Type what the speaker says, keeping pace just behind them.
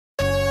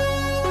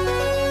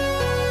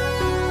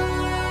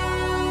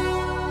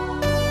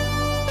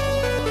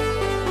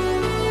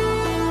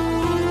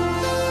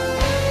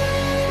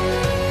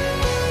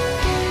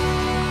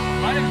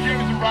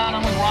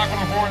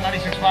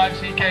96.5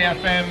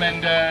 CKfm,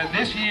 and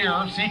this year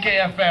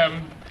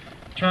CKfm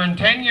turned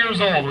 10 years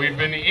old. We've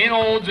been in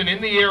Olds and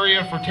in the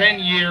area for 10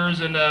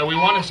 years, and we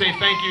want to say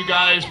thank you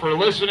guys for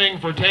listening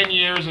for 10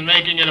 years and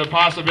making it a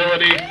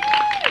possibility.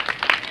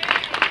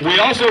 We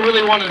also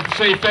really want to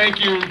say thank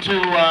you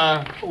to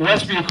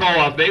Westview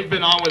CO-OP. They've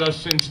been on with us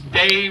since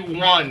day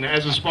one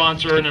as a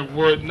sponsor, and if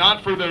were it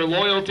not for their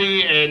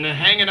loyalty and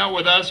hanging out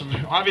with us,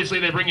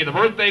 obviously they bring you the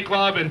birthday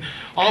club and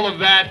all of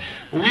that,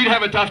 we'd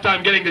have a tough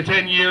time getting to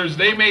 10 years.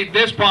 They made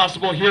this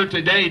possible here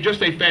today.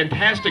 Just a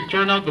fantastic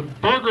turnout. The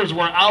burgers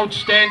were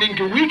outstanding.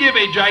 Can we give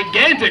a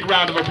gigantic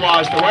round of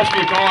applause to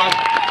Westview CO-OP,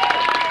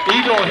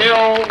 Eagle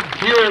Hill,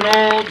 here in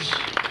Olds,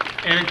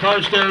 and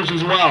Carstairs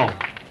as well.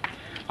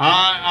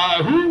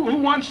 Who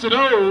wants to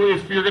know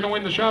if you're going to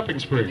win the shopping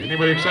spree?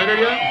 Anybody excited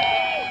yet?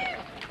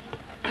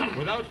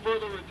 Without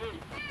further ado,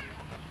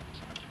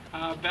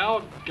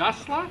 Val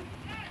Gusla?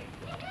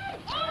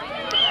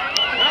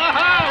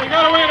 Aha! We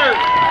got a winner!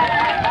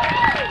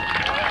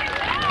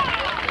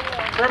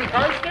 From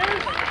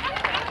Carstairs?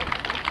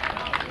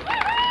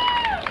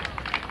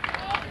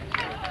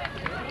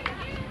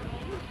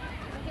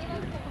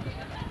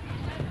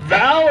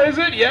 Val, is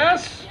it?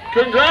 Yes?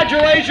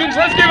 Congratulations.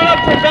 Let's give it up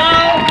for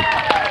Val.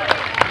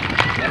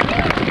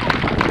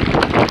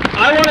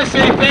 I want to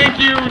say thank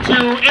you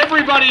to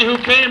everybody who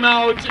came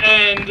out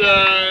and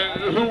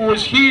who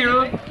was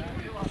here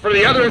for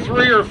the other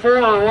 3 or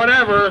 4 or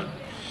whatever.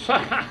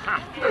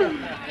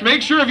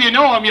 Make sure if you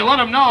know them, you let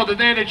them know that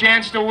they had a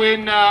chance to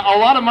win a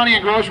lot of money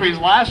in groceries.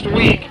 Last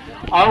week,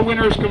 our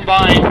winners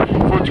combined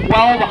for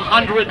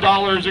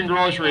 $1,200 in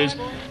groceries.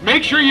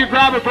 Make sure you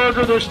grab a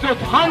burger. There's still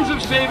tons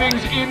of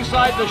savings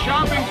inside the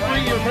shopping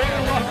spree. You're more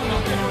than welcome to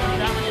stick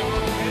around.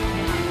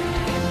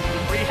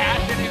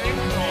 Rehash anything?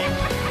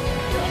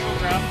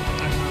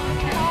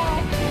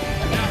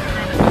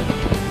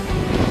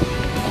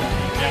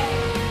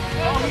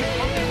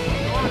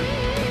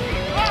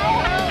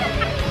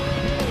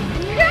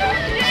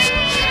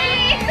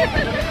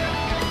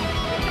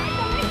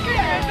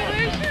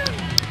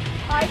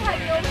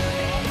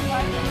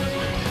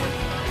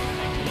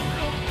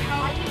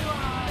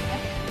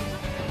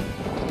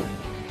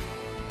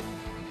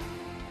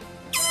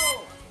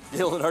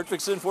 Galen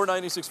Hartvickson for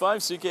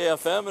 96.5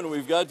 CKfm, and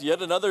we've got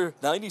yet another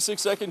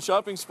 96-second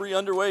shopping spree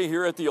underway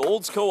here at the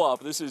Olds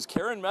Co-op. This is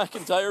Karen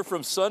McIntyre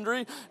from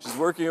Sundre. She's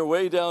working her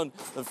way down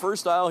the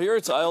first aisle here.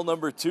 It's aisle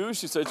number 2.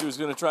 She said she was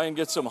going to try and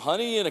get some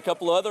honey and a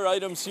couple of other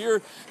items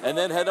here, and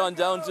then head on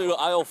down to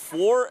aisle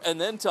 4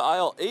 and then to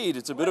aisle 8.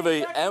 It's a bit of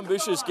an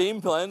ambitious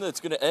game plan that's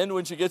going to end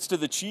when she gets to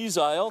the cheese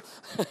aisle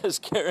as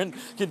Karen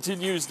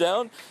continues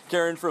down.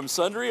 Karen from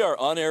Sundre, our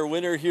on-air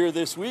winner here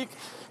this week,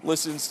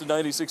 listens to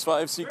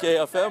 96.5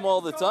 CKfm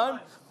all the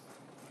time.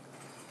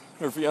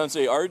 Her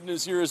fiance Arden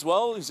is here as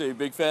well. He's a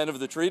big fan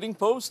of the Trading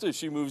Post as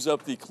she moves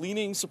up the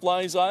cleaning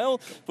supplies aisle,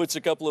 puts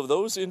a couple of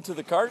those into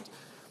the cart.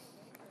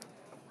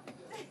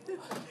 You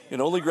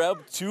can only grab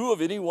 2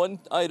 of any one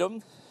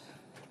item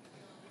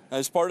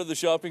as part of the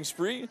shopping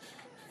spree.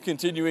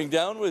 Continuing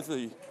down with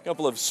a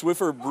couple of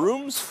Swiffer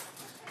brooms.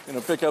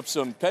 Gonna pick up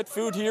some pet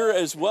food here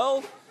as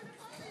well.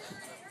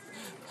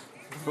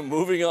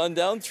 Moving on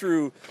down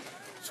through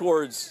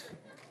towards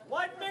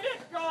 1 minute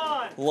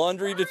gone.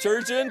 Laundry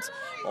detergent.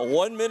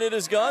 1 minute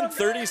is gone,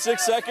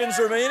 36 seconds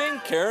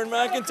remaining. Karen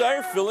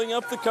McIntyre filling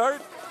up the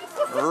cart,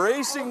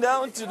 racing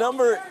down to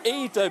number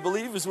 8, I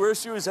believe is where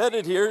she was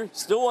headed here.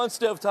 Still wants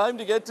to have time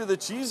to get to the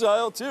cheese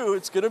aisle too.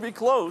 It's going to be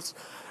close.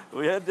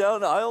 We head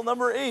down to aisle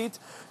number 8.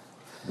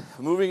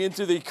 Moving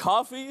into the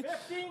coffee.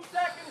 15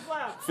 seconds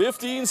left.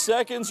 15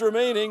 seconds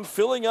remaining,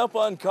 filling up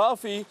on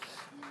coffee.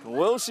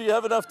 Will she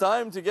have enough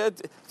time to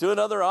get to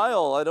another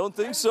aisle? I don't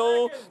think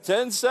so.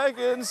 10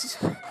 seconds.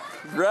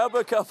 Grab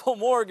a couple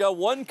more. Got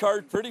one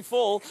cart pretty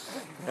full.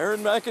 Karen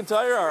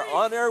McIntyre, our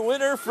on-air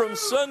winner from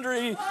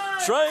Sundre,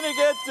 trying to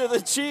get to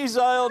the cheese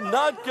aisle.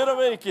 Not going to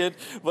make it,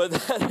 but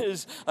that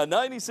is a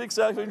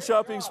 96-second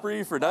shopping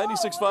spree for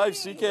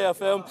 96.5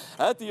 CKfm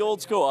at the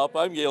Olds Co-op.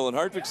 I'm Galen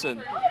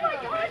Hartvickson.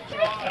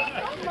 You're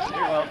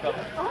welcome.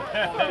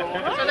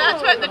 So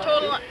that's what the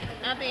total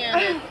at the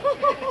end is.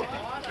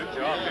 Good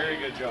job, very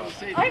good job.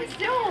 I'm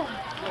still.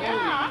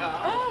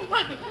 Yeah. Oh.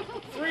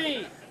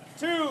 3,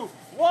 2,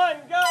 1,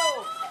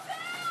 go!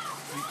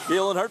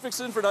 Galen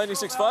Hartvickson for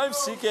 96.5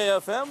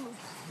 CKfm.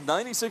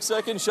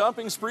 96-second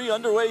shopping spree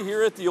underway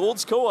here at the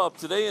Olds Co-op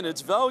today, and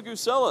it's Val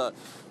Gusella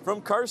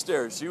from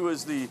Carstairs. She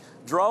was the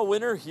draw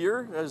winner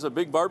here. There's a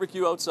big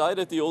barbecue outside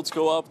at the Olds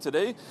Co-op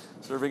today,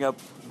 serving up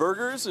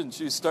burgers, and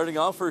she's starting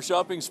off her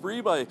shopping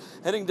spree by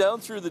heading down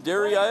through the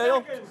dairy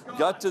aisle.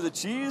 Got to the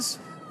cheese,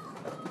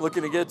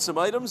 looking to get some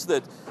items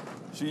that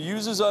she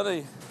uses on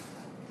a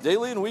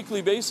daily and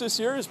weekly basis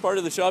here as part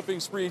of the shopping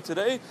spree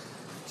today.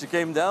 She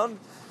came down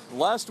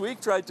last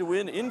week, tried to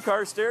win in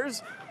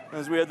Carstairs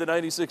as we had the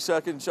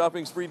 96-second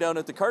shopping spree down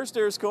at the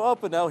Carstairs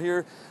Co-op, and now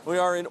here we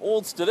are in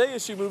Olds today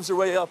as she moves her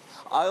way up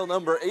aisle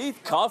number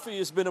 8. Coffee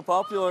has been a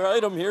popular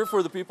item here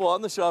for the people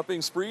on the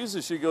shopping sprees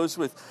as she goes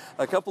with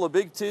a couple of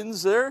big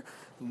tins there.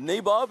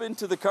 Nabob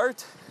into the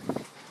cart.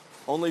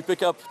 only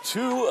pick up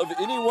 2 of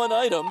any one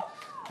item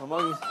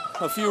among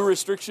a few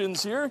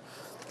restrictions here.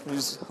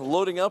 He's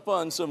loading up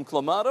on some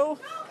Clamato,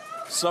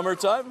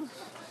 summertime.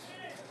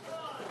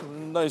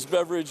 Nice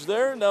beverage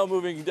there. Now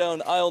moving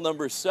down aisle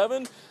number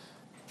 7,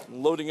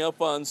 loading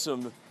up on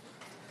some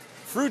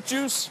fruit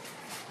juice.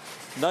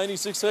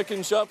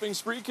 96-second shopping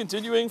spree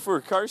continuing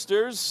for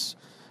Carstairs.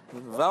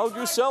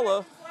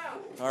 Valgusella,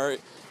 our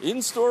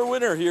in-store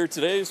winner here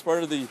today as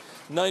part of the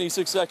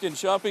 96-second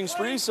shopping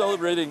spree,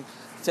 celebrating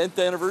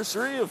 10th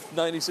anniversary of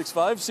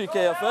 96.5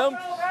 CKfm.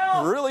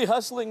 Really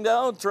hustling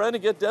down, trying to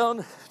get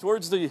down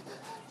towards the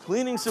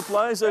cleaning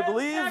supplies, I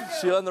believe.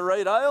 She on the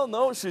right aisle?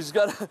 No, she's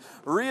got to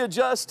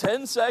readjust.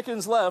 10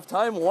 seconds left.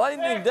 Time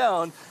winding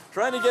down.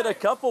 Trying to get a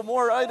couple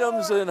more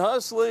items and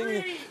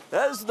hustling.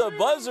 As the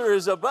buzzer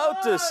is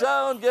about to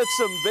sound, get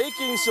some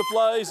baking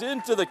supplies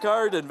into the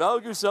cart, and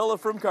Valgusella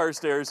from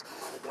Carstairs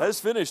has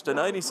finished a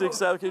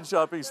 96-second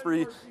shopping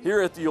spree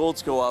here at the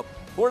Olds Co-op.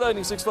 For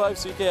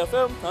 96.5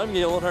 CKfm, I'm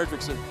Galen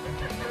Hartwigson.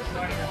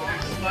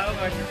 Smile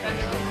on your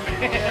face.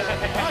 You're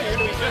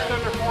going to be just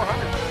under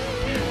 400.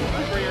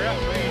 That's where you're at,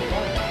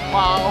 381.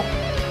 Wow.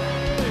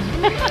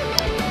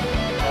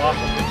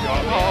 Awesome, good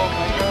job. Oh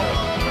my God.